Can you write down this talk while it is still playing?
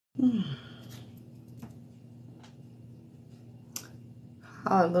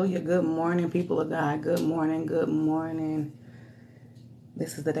Hallelujah. Good morning, people of God. Good morning. Good morning.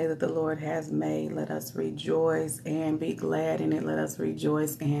 This is the day that the Lord has made. Let us rejoice and be glad in it. Let us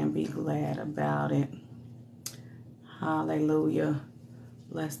rejoice and be glad about it. Hallelujah.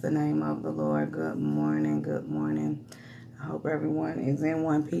 Bless the name of the Lord. Good morning. Good morning. I hope everyone is in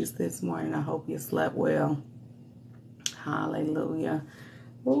one piece this morning. I hope you slept well. Hallelujah.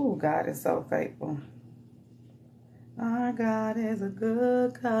 Oh, God is so faithful. Our God is a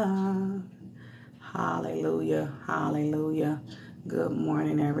good God. Hallelujah. Hallelujah. Good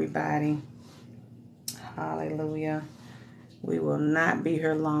morning, everybody. Hallelujah. We will not be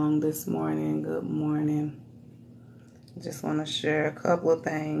here long this morning. Good morning. Just want to share a couple of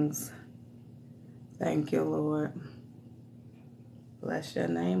things. Thank you, Lord. Bless your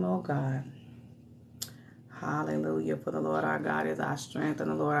name, oh God. Hallelujah. For the Lord our God is our strength, and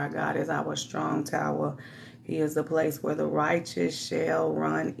the Lord our God is our strong tower. He is the place where the righteous shall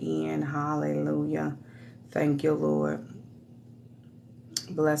run in. Hallelujah. Thank you, Lord.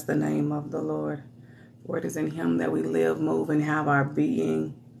 Bless the name of the Lord. For it is in him that we live, move, and have our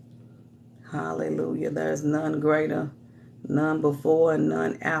being. Hallelujah. There is none greater, none before, and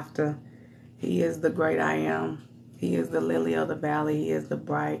none after. He is the great I am. He is the lily of the valley. He is the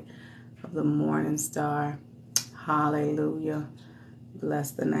bright of the morning star. Hallelujah. Bless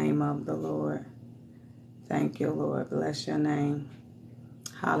the name of the Lord. Thank you, Lord. Bless your name.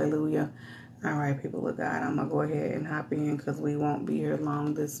 Hallelujah. All right, people of God, I'm going to go ahead and hop in because we won't be here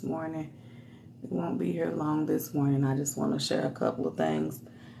long this morning. We won't be here long this morning. I just want to share a couple of things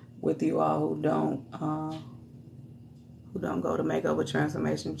with you all who don't go to Makeover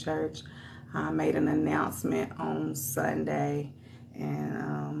Transformation Church. I made an announcement on Sunday,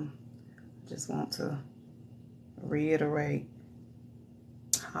 and just want to reiterate.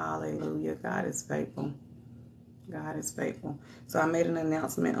 Hallelujah. God is faithful. God is faithful. So I made an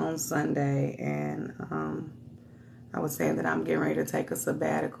announcement on Sunday, and I was saying that I'm getting ready to take a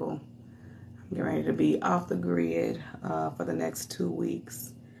sabbatical. I'm getting ready to be off the grid for the next 2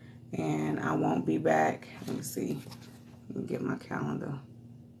 weeks, and I won't be back. Let me see. Let me get my calendar.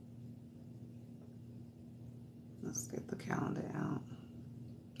 Let's get the calendar out.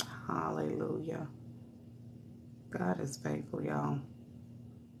 Hallelujah. God is faithful, y'all.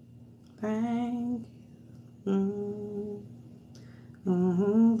 Thank you,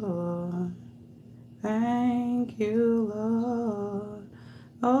 Lord. Thank you, Lord.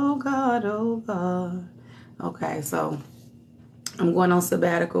 Oh, God, oh, God. Okay, so I'm going on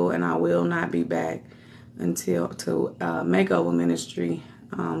sabbatical, and I will not be back until to Makeover Ministry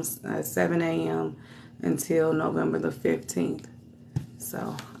at 7 a.m. until November the 15th.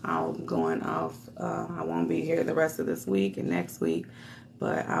 So I'm going off. I won't be here the rest of this week and next week,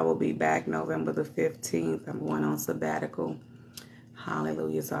 but I will be back November the 15th. I'm going on sabbatical.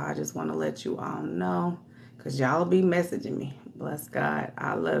 Hallelujah. So I just want to let you all know, because y'all be messaging me. Bless God.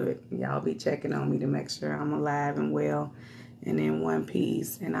 I love it. Y'all be checking on me to make sure I'm alive and well and in one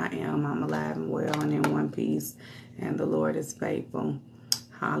piece. And I am. I'm alive and well and in one piece. And the Lord is faithful.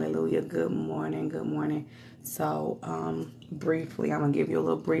 Hallelujah. Good morning. Good morning. So briefly, I'm going to give you a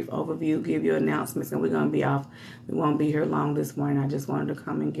little brief overview, give you announcements, and we're going to be off. We won't be here long this morning. I just wanted to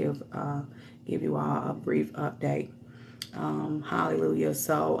come and give you all a brief update. Hallelujah.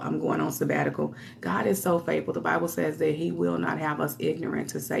 So I'm going on sabbatical. God is so faithful. The Bible says that he will not have us ignorant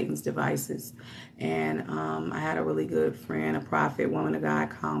to Satan's devices. And I had a really good friend, a prophet, woman of God,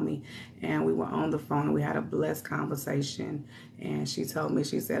 call me, and we were on the phone, and we had a blessed conversation. And she told me,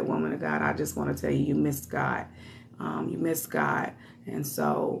 she said, woman of God, I just want to tell you, you missed God. You missed God. And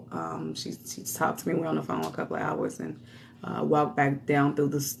so she talked to me. We were on the phone a couple of hours, and walked back down through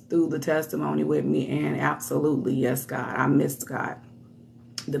the testimony with me. And absolutely, yes, God, I missed God.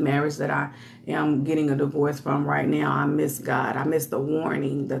 The marriage that I am getting a divorce from right now, I miss God. I miss the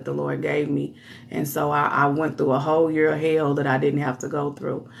warning that the Lord gave me. And so I went through a whole year of hell that I didn't have to go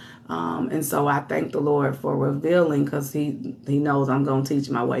through. And so I thank the Lord for revealing, because he knows I'm going to teach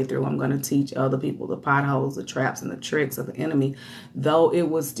my way through. I'm going to teach other people the potholes, the traps, and the tricks of the enemy. Though it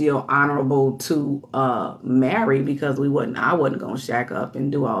was still honorable to marry, because I wasn't going to shack up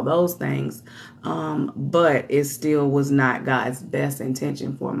and do all those things. But it still was not God's best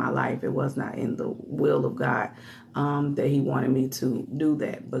intention for my life. It was not in the will of God that he wanted me to do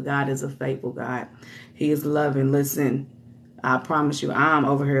that. But God is a faithful God. He is loving. Listen, I promise you, I'm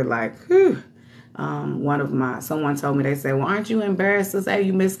over here like, whew. Someone told me, they said, well, aren't you embarrassed to say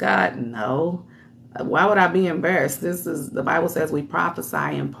you miss God? No, Why would I be embarrassed? The Bible says we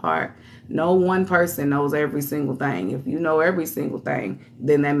prophesy in part. No one person knows every single thing. If you know every single thing,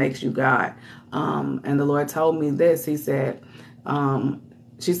 then that makes you God. And the Lord told me this. He said,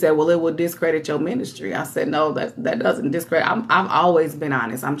 she said, well, it will discredit your ministry. I said, no, that doesn't discredit. I've always been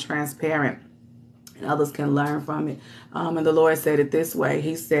honest. I'm transparent. And others can learn from it. And the Lord said it this way.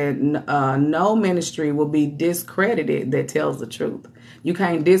 He said, no ministry will be discredited that tells the truth. You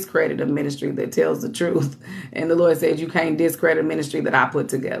can't discredit a ministry that tells the truth. And the Lord said, you can't discredit a ministry that I put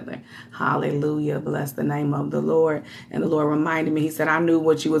together. Hallelujah. Bless the name of the Lord. And the Lord reminded me, he said, I knew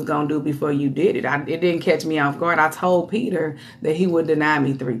what you was going to do before you did it. It didn't catch me off guard. I told Peter that he would deny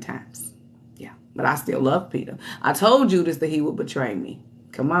me 3 times. Yeah, but I still love Peter. I told Judas that he would betray me.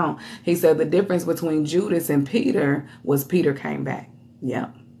 Come on. He said the difference between Judas and Peter was Peter came back. Yeah.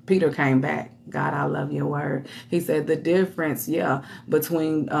 Peter came back. God, I love your word. He said the difference,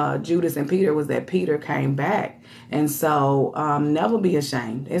 between Judas and Peter was that Peter came back. And so never be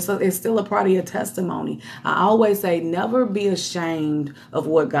ashamed. It's still a part of your testimony. I always say never be ashamed of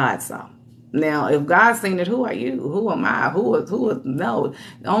what God saw. Now, if God's seen it, who are you? Who am I? No.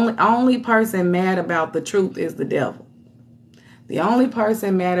 The only person mad about the truth is the devil. The only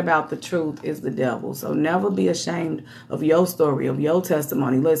person mad about the truth is the devil. So never be ashamed of your story, of your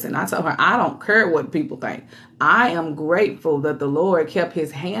testimony. Listen, I told her, I don't care what people think. I am grateful that the Lord kept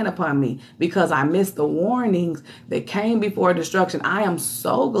his hand upon me because I missed the warnings that came before destruction. I am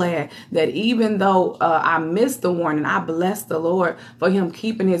so glad that even though I missed the warning, I bless the Lord for him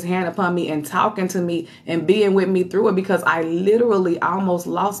keeping his hand upon me and talking to me and being with me through it, because I literally almost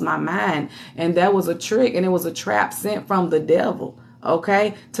lost my mind. And that was a trick, and it was a trap sent from the devil.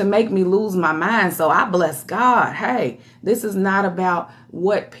 Okay, to make me lose my mind. So I bless God. Hey, this is not about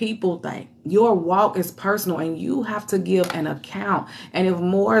what people think. Your walk is personal, and you have to give an account. And if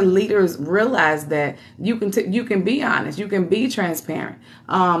more leaders realize that, you can be honest, you can be transparent.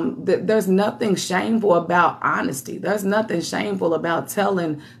 There's nothing shameful about honesty. There's nothing shameful about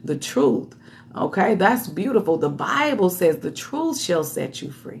telling the truth. Okay, that's beautiful. The Bible says the truth shall set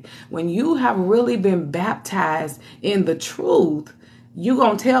you free. When you have really been baptized in the truth, you're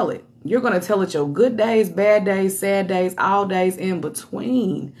going to tell it. You're going to tell it your good days, bad days, sad days, all days in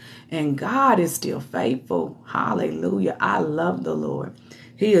between. And God is still faithful. Hallelujah. I love the Lord.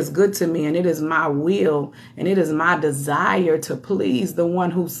 He is good to me, and it is my will and it is my desire to please the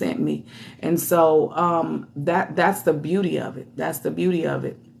one who sent me. And so that's the beauty of it. That's the beauty of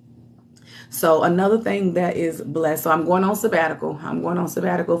it. So another thing that is blessed. So I'm going on sabbatical. I'm going on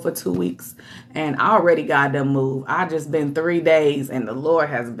sabbatical for 2 weeks, and I already got to move. I just been 3 days, and the Lord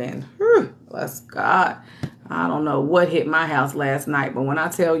has been, bless God. I don't know what hit my house last night, but when I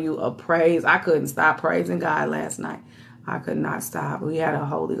tell you a praise, I couldn't stop praising God last night. I could not stop. We had a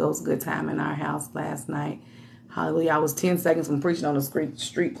Holy Ghost good time in our house last night. Hallelujah. I was 10 seconds from preaching on the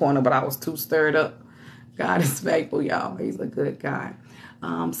street corner, but I was too stirred up. God is faithful, y'all. He's a good God.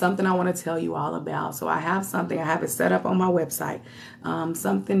 Something I want to tell you all about. So I have it set up on my website,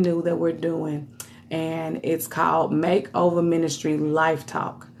 something new that we're doing, and it's called Makeover Ministry Life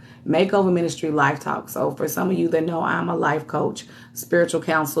Talk. Makeover Ministry Life Talk. So for some of you that know, I'm a life coach, spiritual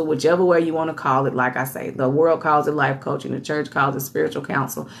counselor, whichever way you want to call it. Like I say, the world calls it life coaching, the church calls it spiritual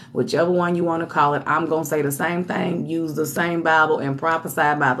counsel, whichever one you want to call it. I'm going to say the same thing, use the same Bible, and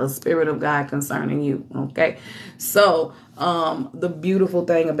prophesy by the Spirit of God concerning you. Okay. So the beautiful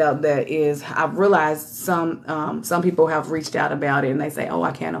thing about that is I've realized some people have reached out about it, and they say, oh,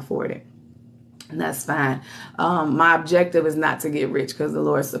 I can't afford it. And that's fine. My objective is not to get rich, because the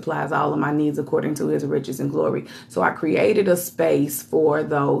Lord supplies all of my needs according to his riches and glory. So I created a space for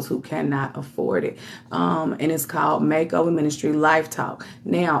those who cannot afford it. And it's called Makeover Ministry Life Talk.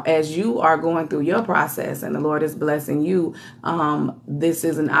 Now, as you are going through your process and the Lord is blessing you, this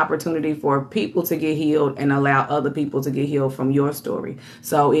is an opportunity for people to get healed and allow other people to get healed from your story.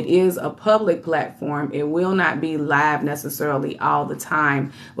 So it is a public platform. It will not be live necessarily all the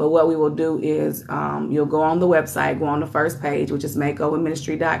time. But what we will do is you'll go on the website, go on the first page, which is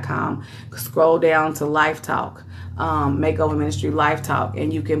makeoverministry.com, scroll down to Life Talk, Makeover Ministry Life Talk,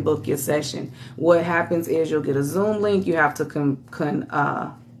 and you can book your session. What happens is you'll get a Zoom link. You have to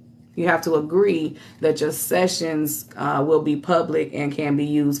you have to agree that your sessions will be public and can be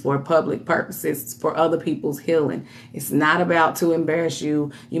used for public purposes for other people's healing. It's not about to embarrass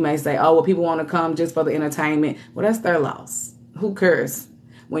you. You may say, oh, well, people want to come just for the entertainment. Well, that's their loss. Who cares?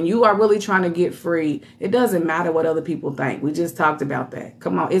 When you are really trying to get free, it doesn't matter what other people think. We just talked about that.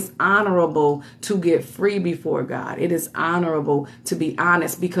 Come on. It's honorable to get free before God. It is honorable to be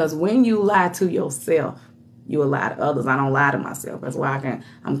honest, because when you lie to yourself, You lie to others. I don't lie to myself. That's why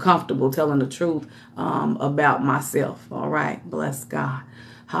I'm comfortable telling the truth about myself. All right. Bless God.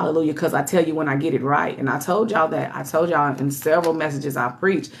 Hallelujah. Because I tell you when I get it right. And I told y'all that. I told y'all in several messages I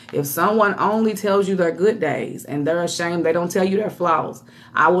preach. If someone only tells you their good days and they're ashamed, they don't tell you their flaws,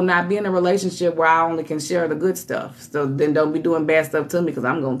 I will not be in a relationship where I only can share the good stuff. So then don't be doing bad stuff to me, because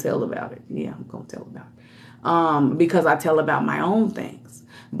I'm going to tell about it. Yeah, I'm going to tell about it. Because I tell about my own things.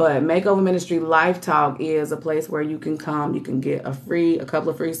 But Makeover Ministry Life Talk is a place where you can come. You can get a couple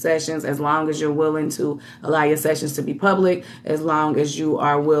of free sessions, as long as you're willing to allow your sessions to be public, as long as you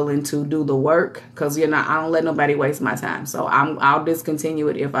are willing to do the work, because I don't let nobody waste my time. So I'll discontinue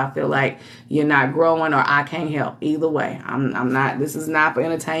it if I feel like you're not growing or I can't help. Either way, I'm not. This is not for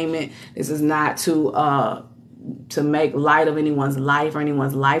entertainment. This is not to make light of anyone's life or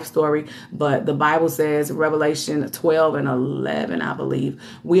anyone's life story. But the Bible says, Revelation 12:11, I believe,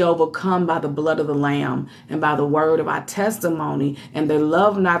 we overcome by the blood of the Lamb and by the word of our testimony, and they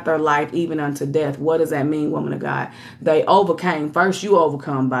love not their life even unto death. What does that mean, woman of God? They overcame. First, you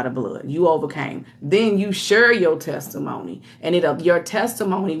overcome by the blood. You overcame. Then you share your testimony. And your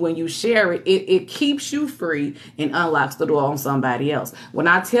testimony, when you share it, it keeps you free and unlocks the door on somebody else. When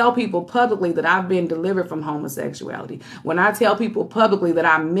I tell people publicly that I've been delivered from homosexuality, when I tell people publicly that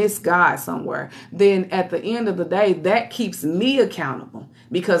I miss God somewhere, then at the end of the day, that keeps me accountable,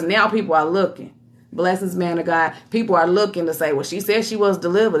 because now people are looking. Blessings, man of God. People are looking to say, well, she said she was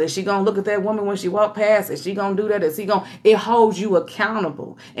delivered. Is she going to look at that woman when she walked past? Is she going to do that? It holds you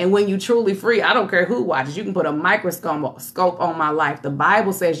accountable. And when you truly free, I don't care who watches. You can put a microscope on my life. The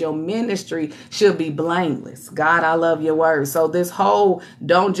Bible says your ministry should be blameless. God, I love your word. So this whole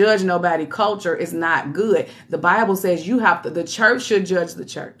don't judge nobody culture is not good. The Bible says the church should judge the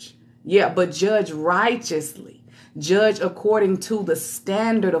church. Yeah, but judge righteously. Judge according to the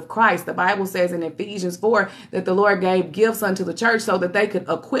standard of Christ. The Bible says in Ephesians 4 that the Lord gave gifts unto the church so that they could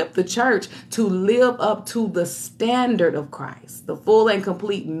equip the church to live up to the standard of Christ, the full and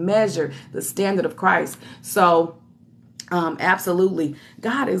complete measure, the standard of Christ. So, absolutely,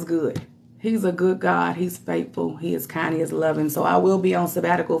 God is good. He's a good God. He's faithful. He is kind. He is loving. So I will be on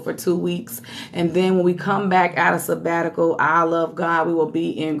sabbatical for 2 weeks. And then when we come back out of sabbatical, I love God, we will be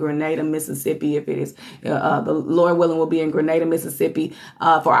in Grenada, Mississippi. If it is the Lord willing, we'll be in Grenada, Mississippi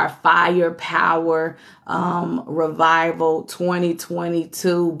for our Fire Power Revival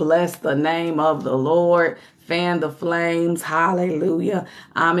 2022. Bless the name of the Lord. Fan the flames. Hallelujah.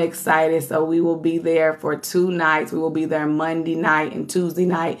 I'm excited. So we will be there for 2 nights. We will be there Monday night and Tuesday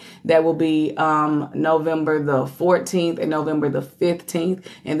night. That will be November the 14th and November the 15th.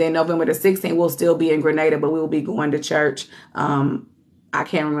 And then November the 16th, we'll still be in Grenada, but we will be going to church. I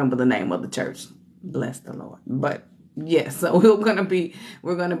can't remember the name of the church. Bless the Lord. But yes, so we're gonna be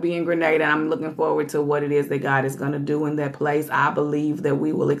in Grenada. I'm looking forward to what it is that God is gonna do in that place. I believe that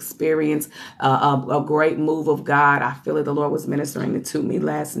we will experience a great move of God. I feel that the Lord was ministering it to me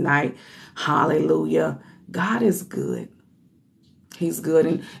last night. Hallelujah. God is good. He's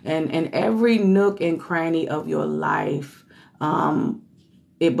good, and every nook and cranny of your life,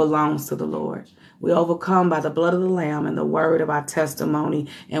 it belongs to the Lord. We overcome by the blood of the Lamb and the word of our testimony,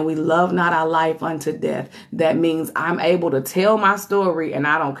 and we love not our life unto death. That means I'm able to tell my story, and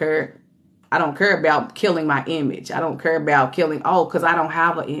I don't care. I don't care about killing my image. I don't care about killing, because I don't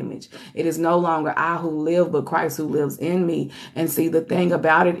have an image. It is no longer I who live, but Christ who lives in me. And see, the thing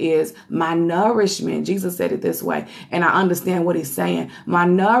about it is my nourishment. Jesus said it this way, and I understand what he's saying. My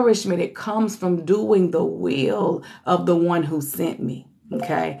nourishment, it comes from doing the will of the one who sent me.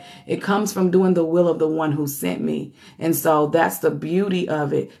 Okay. It comes from doing the will of the one who sent me. And so that's the beauty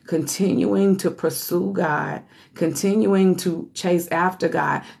of it. Continuing to pursue God, continuing to chase after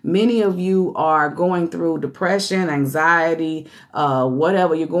God. Many of you are going through depression, anxiety,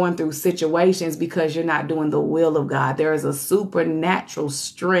 whatever. You're going through situations because you're not doing the will of God. There is a supernatural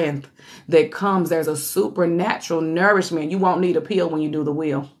strength that comes. There's a supernatural nourishment. You won't need a pill when you do the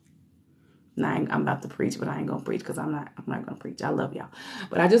will. Now, I'm about to preach, but I ain't going to preach because I'm not going to preach. I love y'all.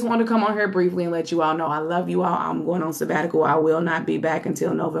 But I just want to come on here briefly and let you all know I love you all. I'm going on sabbatical. I will not be back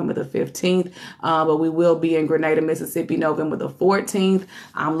until November the 15th, but we will be in Grenada, Mississippi, November the 14th.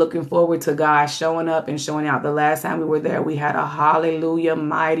 I'm looking forward to God showing up and showing out. The last time we were there, we had a hallelujah,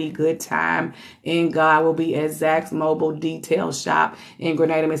 mighty good time in God. We'll be at Zach's Mobile Detail Shop in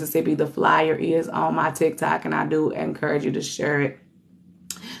Grenada, Mississippi. The flyer is on my TikTok, and I do encourage you to share it.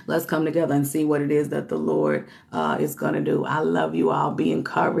 Let's come together and see what it is that the Lord is going to do. I love you all. Be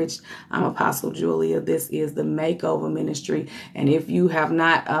encouraged. I'm Apostle Julia. This is the Makeover Ministry. And if you have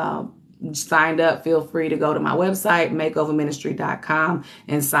not signed up, feel free to go to my website, makeoverministry.com,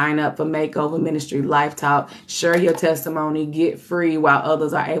 and sign up for Makeover Ministry Life Talk. Share your testimony, get free while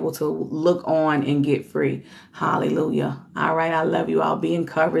others are able to look on and get free. Hallelujah. All right. I love you all. Be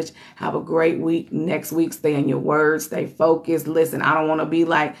encouraged. Have a great week. Next week, stay in your word. Stay focused. Listen, I don't want to be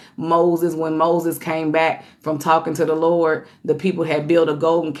like Moses. When Moses came back from talking to the Lord, the people had built a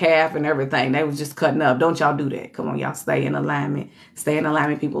golden calf and everything. They was just cutting up. Don't y'all do that. Come on, y'all. Stay in alignment. Stay in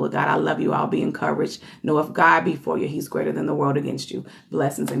alignment, people of God. I love you all. Be encouraged. Know if God be for you, he's greater than the world against you.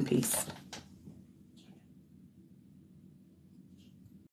 Blessings and peace.